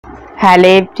Hello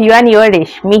everyone, your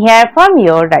Reshmi here from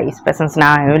your Rice Fashions.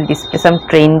 Now I will display some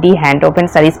trendy hand open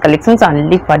sarees collections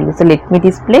only for you. So let me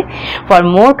display. For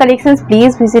more collections,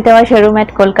 please visit our showroom at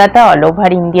Kolkata. All over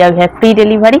India, we have free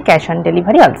delivery, cash on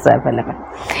delivery also available.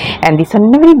 And this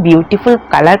one very beautiful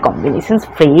color combinations: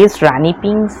 fresh rani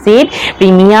pink shade,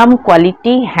 premium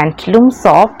quality handloom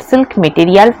soft silk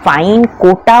material, fine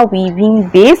kota weaving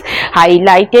base,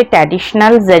 highlighted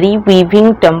traditional zari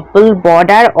weaving temple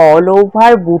border all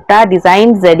over buta design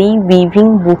zari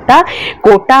weaving buta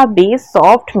kota base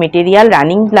soft material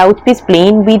running blouse piece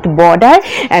plain with border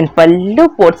and pallu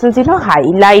portions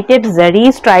highlighted zari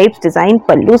stripes design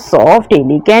pallu soft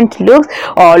elegant looks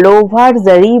all over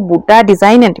zari buta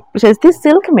design and this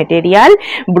silk material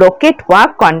brocade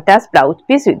work contrast blouse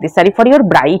piece with this saree for your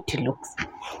bright looks.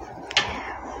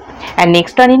 And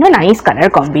next one, nice color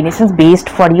combinations based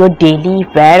for your daily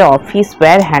wear, office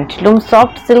wear, handloom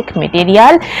soft silk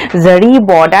material, zari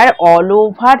border all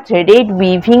over threaded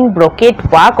weaving brocade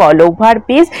work all over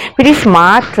piece, pretty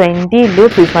smart trendy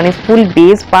look. This one is full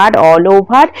base part all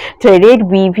over threaded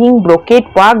weaving brocade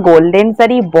work, golden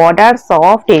zari border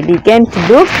soft elegant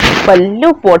look,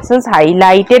 pallu portions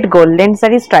highlighted golden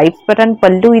zari stripes pattern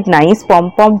pallu with nice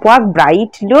pom pom work,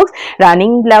 bright looks,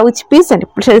 running blouse piece and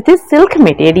this silk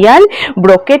material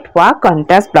brocade work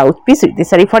contrast blouse piece with this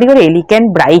saree for your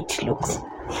elegant bright looks.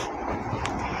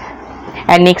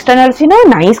 And next one also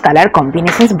nice color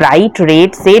combinations, bright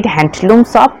red shade handloom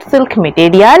soft silk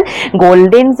material,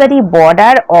 golden zari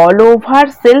border all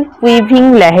over silk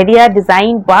weaving leheria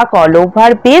design work all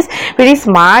over base, very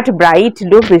smart bright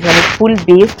look. This one is full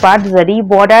base part zari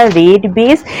border red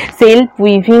base silk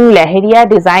weaving leheria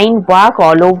design work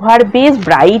all over base,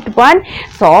 bright one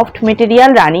soft material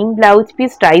running blouse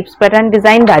piece stripes pattern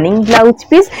design running blouse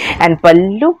piece and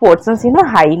pallu portions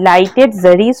highlighted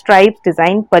zari stripes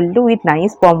design pallu with nice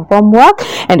pom pom work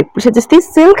and just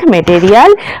this silk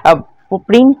material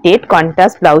printed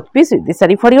contrast blouse piece with this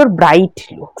saree for your bright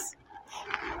looks.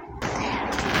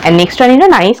 And next one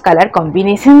nice color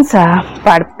combinations,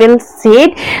 purple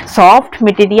shade soft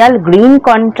material green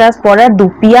contrast border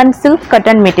dupian silk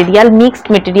cotton material mixed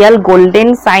material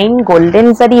golden sign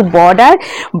golden zari border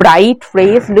bright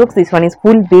fresh looks. This one is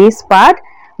full base part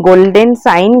golden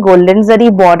sign golden zari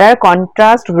border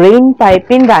contrast green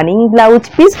piping running blouse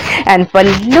piece and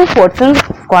pallu portions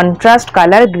contrast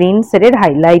color green shaded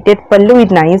highlighted pallu with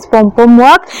nice pom pom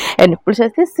work and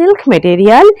this silk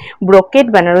material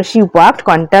brocade banarasi worked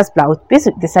contrast blouse piece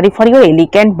with this saree for your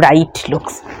elegant bright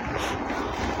looks.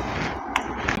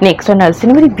 Next one also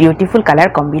very beautiful color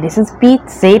combinations, peach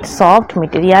shade soft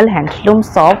material handloom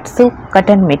soft silk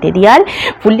cotton material,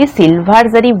 fully silver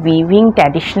zari weaving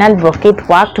traditional brocade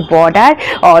worked border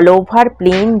all over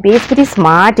plain base, very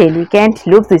smart elegant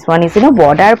looks. This one is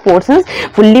border portions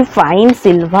fully fine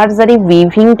silver zari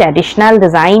weaving traditional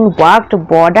design worked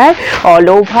border all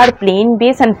over plain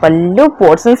base and pallu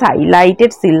portions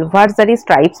highlighted silver zari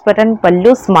stripes pattern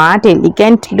pallu smart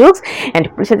elegant looks and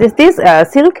this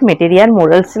silk material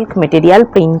moral silk material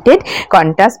printed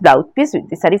contrast blouse piece with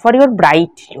this saree for your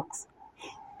bright looks.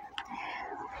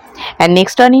 And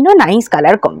next one nice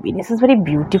color combinations, very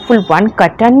beautiful one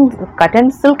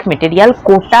cotton silk material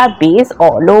kota base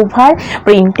all over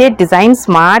printed design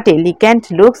smart elegant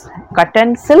looks,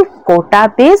 cotton silk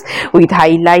kota base with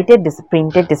highlighted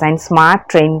printed design smart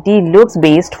trendy looks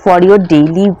based for your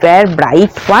daily wear,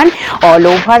 bright one all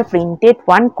over printed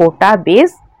one kota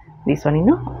base. This one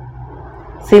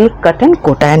silk cotton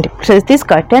kota and this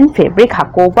cotton fabric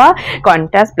hakoba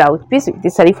contrast blouse piece with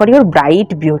this saree for your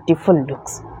bright beautiful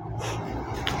looks.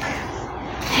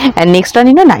 And next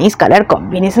one nice color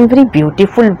combination, very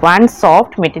beautiful one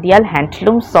soft material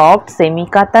handloom soft semi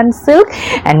cotton silk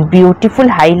and beautiful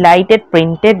highlighted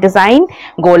printed design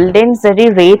golden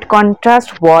zari red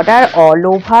contrast border all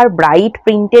over bright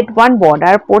printed one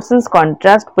border portions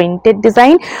contrast printed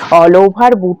design all over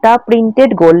buta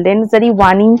printed golden zari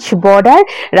 1 inch border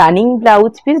running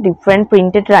blouse piece different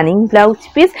printed running blouse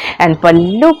piece and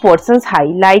pallu portions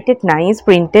highlighted nice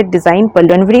printed design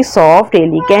pallu and very soft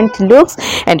elegant looks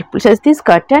and this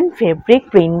cotton fabric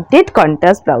printed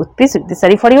contrast blouse piece with this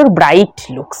saree for your bright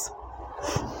looks.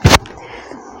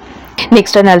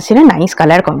 Next one also nice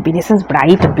color combinations,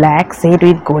 bright black shade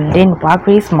with golden work,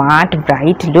 very smart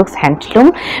bright looks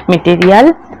handloom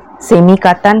material semi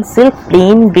cotton silk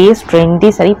plain base trendy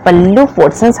saree pallu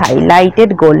portions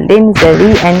highlighted golden zari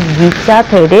and gicha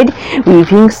threaded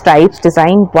weaving stripes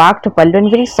design worked pallu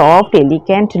and very soft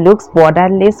elegant looks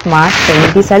borderless smart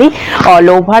trendy saree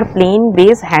all over plain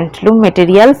base handloom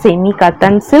material semi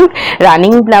cotton silk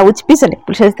running blouse piece and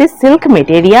this silk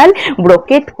material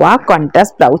brocade work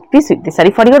contrast blouse piece with this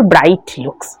saree for your bright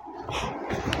looks.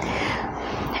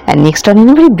 And next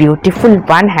one, very beautiful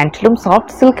one, handloom soft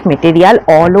silk material,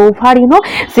 all over,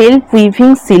 self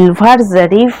weaving silver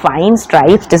zari fine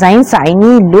stripes design,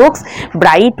 shiny looks,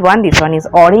 bright one. This one is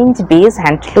orange base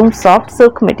handloom soft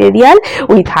silk material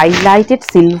with highlighted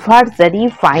silver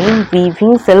zari fine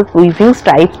weaving self weaving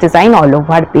stripes design, all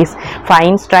over base,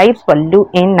 fine stripes, pallu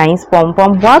in nice pom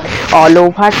pom work, all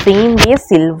over same base,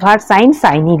 silver sign,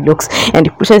 shiny looks. And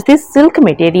it pushes this silk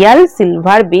material,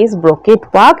 silver base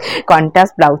brocade work,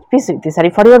 contrast blouse piece with this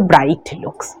for your bright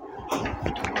looks.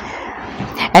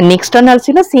 And next one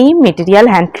also, same material,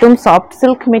 handloom soft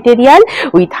silk material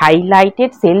with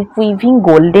highlighted self weaving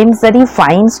golden zari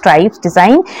fine stripes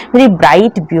design, very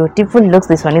bright beautiful looks.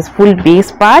 This one is full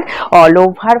base part, all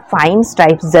over fine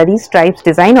stripes, zari stripes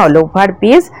design, all over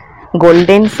base,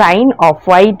 golden sign, off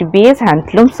white base,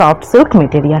 handloom soft silk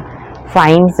material,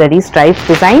 fine zari stripes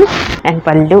design, and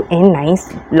pallu in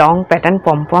nice long pattern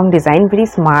pom pom design, very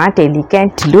smart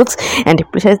elegant looks. And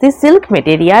it pushes this silk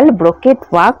material brocade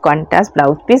work contrast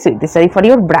blouse piece with this for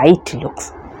your bright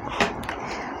looks.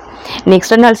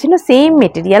 Next one also, same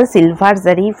material, silver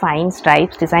zari fine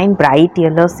stripes design, bright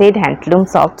yellow shade, handloom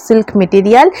soft silk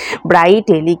material, bright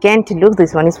elegant look.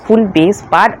 This one is full base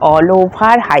part, all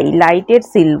over highlighted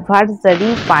silver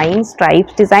zari fine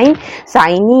stripes design,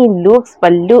 shiny looks,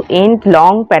 pallu end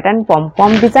long pattern pom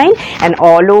pom design, and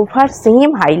all over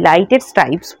same highlighted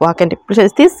stripes work. And it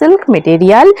pushes this silk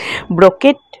material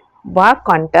brocade work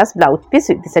contrast blouse piece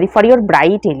with this for your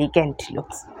bright elegant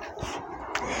looks.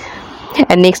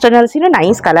 And next one also,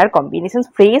 nice color combinations,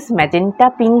 fresh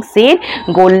magenta pink shade,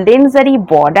 golden zari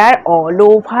border, all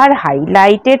over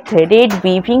highlighted threaded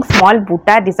weaving small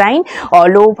butta design,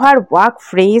 all over work,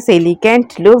 fresh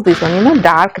elegant looks. This one,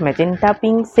 dark magenta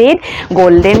pink shade,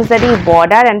 golden zari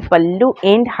border, and pallu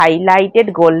end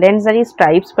highlighted golden zari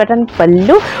stripes pattern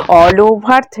pallu, all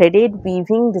over threaded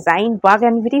weaving design work,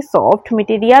 and very soft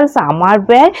material, summer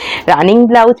wear, running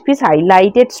blouse piece,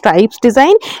 highlighted stripes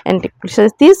design. And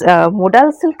this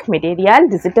modal silk material,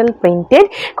 digital printed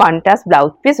contrast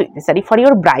blouse piece with this for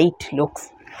your bright looks.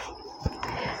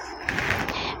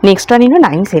 Next one,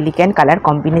 nice elegant color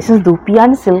combinations,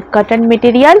 dupian silk cotton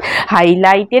material,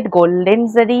 highlighted golden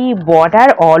zari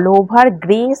border, all over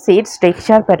grey shades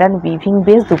texture pattern weaving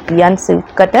base, dupian silk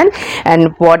cotton,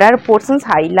 and border portions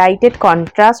highlighted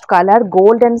contrast color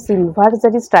gold and silver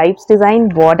zari stripes design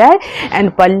border, and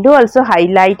pallu also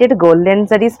highlighted golden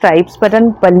zari stripes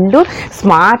pattern pallu,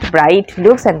 smart bright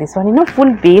looks. And this one,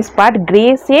 full base part,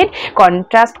 grey shade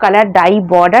contrast color dye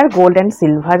border, gold and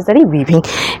silver zari weaving,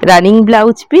 running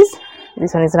blouse piece.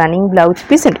 This one is running blouse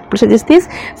piece, and pushes this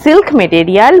silk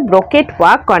material brocade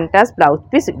work contrast blouse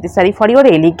piece. This is for your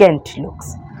elegant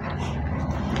looks.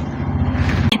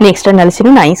 Next one also,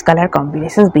 nice color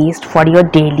combinations based for your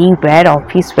daily wear,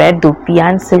 office wear,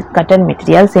 dupian silk cotton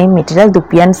material, same material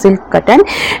dupian silk cotton,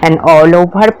 and all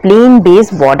over plain base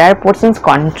border portions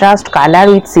contrast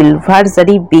color with silver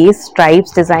zari base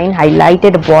stripes design,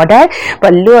 highlighted border,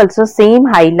 pallu also same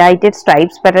highlighted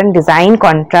stripes pattern design,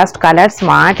 contrast color,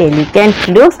 smart elegant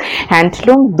looks,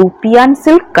 handloom dupian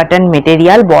silk cotton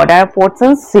material, border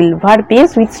portions silver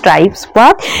base with stripes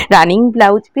work, running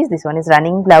blouse piece. This one is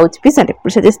running blouse piece, and it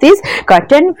this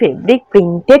cotton fabric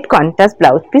printed contrast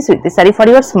blouse piece with this for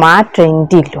your smart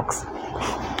trendy looks.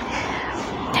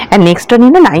 And next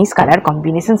one, nice color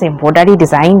combinations, embroidery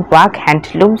design work,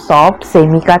 handloom soft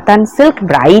semi cotton silk,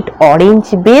 bright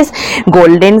orange base,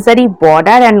 golden zari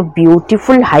border, and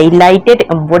beautiful highlighted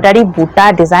embroidery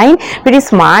butta design, very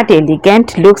smart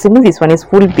elegant looks. This one is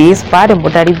full base part,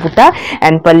 embroidery butta,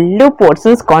 and pallu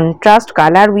portions contrast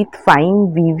color with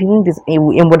fine weaving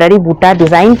embroidery butta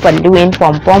design, pallu and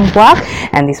pom pom work.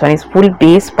 And this one is full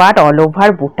base part, all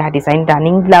over butta design,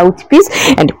 running blouse piece,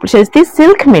 and it pushes this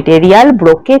silk material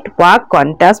brocade work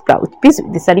contrast blouse piece.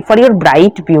 This is for your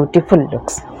bright beautiful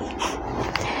looks.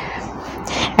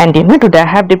 And today I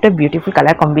have dipped a beautiful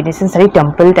color combination saree,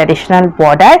 temple traditional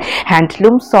border,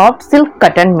 handloom soft silk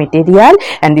cotton material,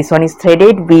 and this one is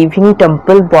threaded weaving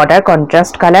temple border,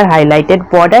 contrast color, highlighted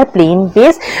border, plain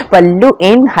base, pallu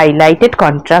in highlighted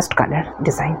contrast color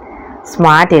design.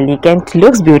 Smart elegant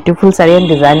looks, beautiful saree and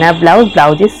designer blouse.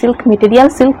 Blouse is silk material,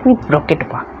 silk with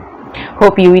brocade work.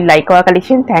 Hope you will like our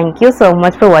collection. Thank you so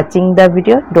much for watching the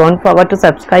video. Don't forget to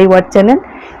subscribe our channel.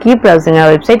 Keep browsing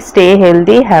our website. Stay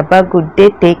healthy. Have a good day.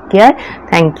 Take care.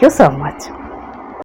 Thank you so much.